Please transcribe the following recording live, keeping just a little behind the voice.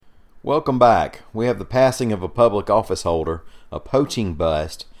Welcome back. We have the passing of a public office holder, a poaching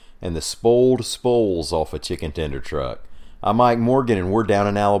bust, and the spoiled spoils off a chicken tender truck. I'm Mike Morgan, and we're down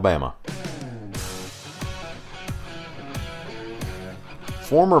in Alabama.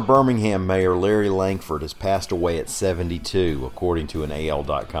 Former Birmingham Mayor Larry Langford has passed away at 72, according to an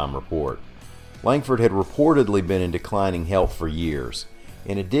AL.com report. Langford had reportedly been in declining health for years.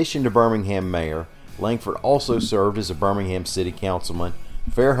 In addition to Birmingham Mayor, Langford also served as a Birmingham City Councilman,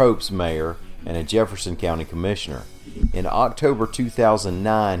 Fairhope's Mayor, and a Jefferson County Commissioner. In October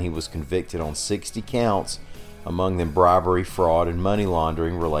 2009, he was convicted on 60 counts, among them bribery, fraud, and money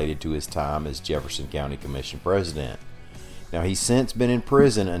laundering related to his time as Jefferson County Commission President. Now, he's since been in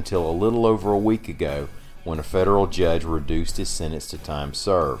prison until a little over a week ago when a federal judge reduced his sentence to time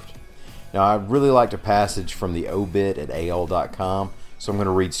served. Now, I really liked a passage from the obit at AL.com, so I'm going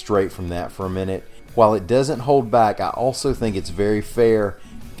to read straight from that for a minute. While it doesn't hold back, I also think it's very fair,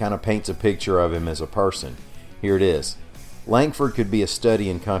 kind of paints a picture of him as a person. Here it is. Langford could be a study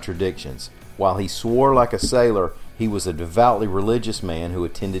in contradictions. While he swore like a sailor, he was a devoutly religious man who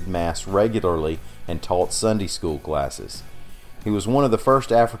attended Mass regularly and taught Sunday school classes. He was one of the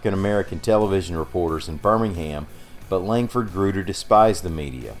first African American television reporters in Birmingham, but Langford grew to despise the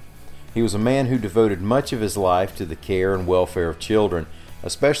media. He was a man who devoted much of his life to the care and welfare of children,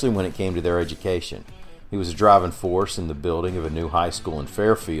 especially when it came to their education. He was a driving force in the building of a new high school in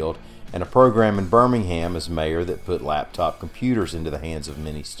Fairfield and a program in Birmingham as mayor that put laptop computers into the hands of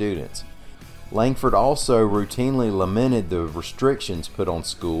many students. Langford also routinely lamented the restrictions put on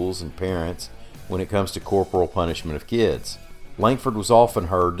schools and parents when it comes to corporal punishment of kids. Langford was often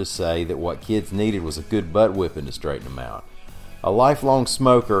heard to say that what kids needed was a good butt whipping to straighten them out. A lifelong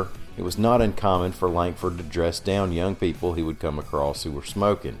smoker, it was not uncommon for Langford to dress down young people he would come across who were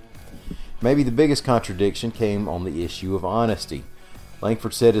smoking. Maybe the biggest contradiction came on the issue of honesty.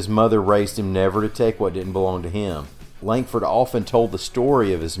 Langford said his mother raised him never to take what didn't belong to him. Langford often told the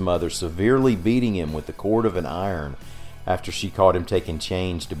story of his mother severely beating him with the cord of an iron after she caught him taking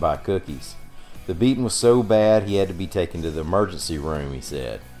change to buy cookies. The beating was so bad he had to be taken to the emergency room, he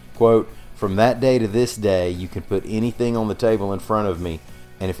said. Quote, "From that day to this day, you can put anything on the table in front of me,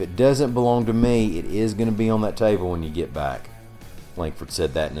 and if it doesn't belong to me, it is going to be on that table when you get back." Langford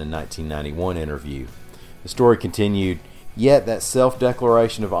said that in a 1991 interview. The story continued, "Yet that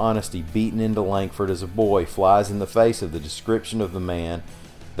self-declaration of honesty beaten into Langford as a boy flies in the face of the description of the man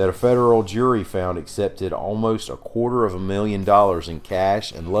that a federal jury found accepted almost $250,000 in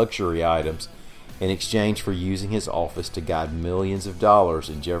cash and luxury items in exchange for using his office to guide millions of dollars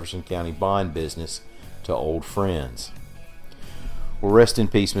in Jefferson County bond business to old friends." Well, rest in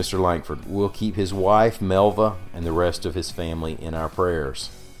peace, Mr. Langford. We'll keep his wife, Melva, and the rest of his family in our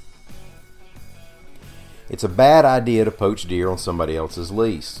prayers. It's a bad idea to poach deer on somebody else's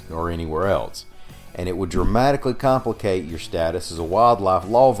lease or anywhere else, and it would dramatically complicate your status as a wildlife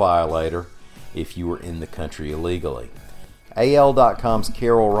law violator if you were in the country illegally. AL.com's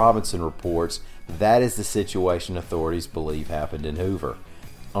Carol Robinson reports that is the situation authorities believe happened in Hoover.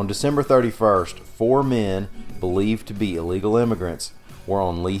 On December 31st, 4 men, believed to be illegal immigrants, were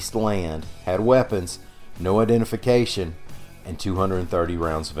on leased land, had weapons, no identification, and 230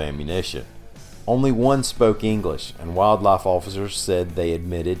 rounds of ammunition. Only one spoke English, and wildlife officers said they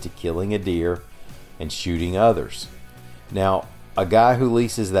admitted to killing a deer and shooting others. Now, a guy who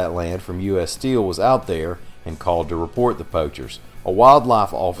leases that land from U.S. Steel was out there and called to report the poachers. A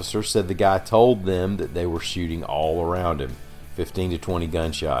wildlife officer said the guy told them that they were shooting all around him, 15 to 20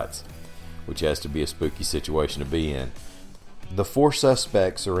 gunshots, which has to be a spooky situation to be in. The 4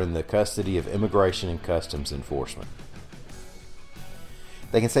 suspects are in the custody of Immigration and Customs Enforcement.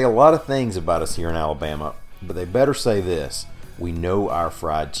 They can say a lot of things about us here in Alabama, but they better say this: we know our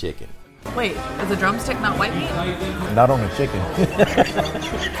fried chicken. Wait, is a drumstick not white meat? Not on a chicken.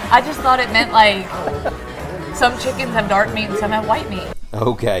 I just thought it meant like some chickens have dark meat and some have white meat.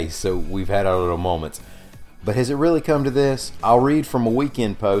 Okay, so we've had our little moments. But has it really come to this? I'll read from a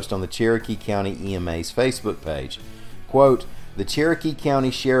weekend post on the Cherokee County EMA's Facebook page. Quote, "The Cherokee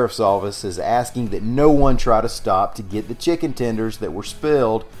County Sheriff's Office is asking that no one try to stop to get the chicken tenders that were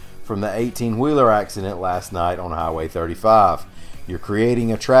spilled from the 18-wheeler accident last night on Highway 35. You're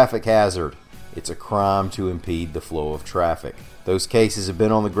creating a traffic hazard. It's a crime to impede the flow of traffic. Those cases have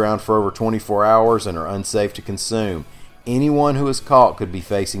been on the ground for over 24 hours and are unsafe to consume. Anyone who is caught could be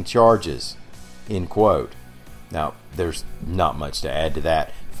facing charges." End quote. Now, there's not much to add to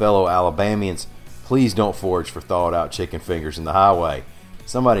that. Fellow Alabamians, please don't forage for thawed-out chicken fingers in the highway.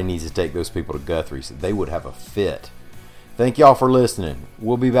 Somebody needs to take those people to Guthrie's. They would have a fit. Thank y'all for listening.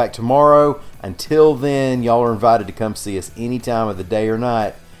 We'll be back tomorrow. Until then, y'all are invited to come see us any time of the day or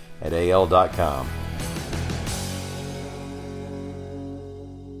night. at AL.com.